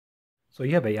So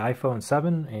you have a iPhone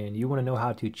 7 and you want to know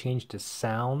how to change the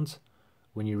sounds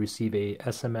when you receive a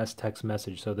SMS text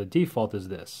message. So the default is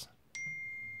this.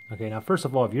 Okay, now first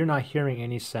of all, if you're not hearing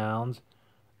any sounds,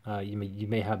 you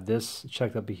may have this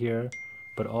checked up here,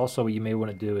 but also what you may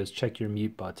want to do is check your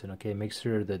mute button. Okay, make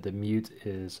sure that the mute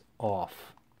is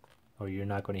off, or you're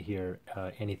not going to hear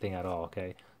anything at all.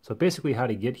 Okay, so basically how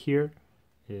to get here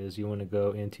is you want to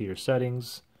go into your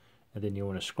settings, and then you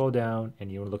want to scroll down and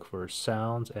you want to look for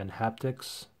sounds and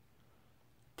haptics.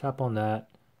 Tap on that,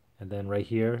 and then right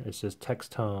here it says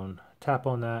text tone. Tap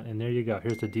on that, and there you go.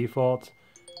 Here's the default,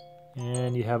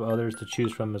 and you have others to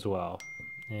choose from as well.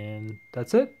 And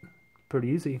that's it. Pretty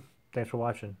easy. Thanks for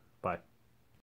watching. Bye.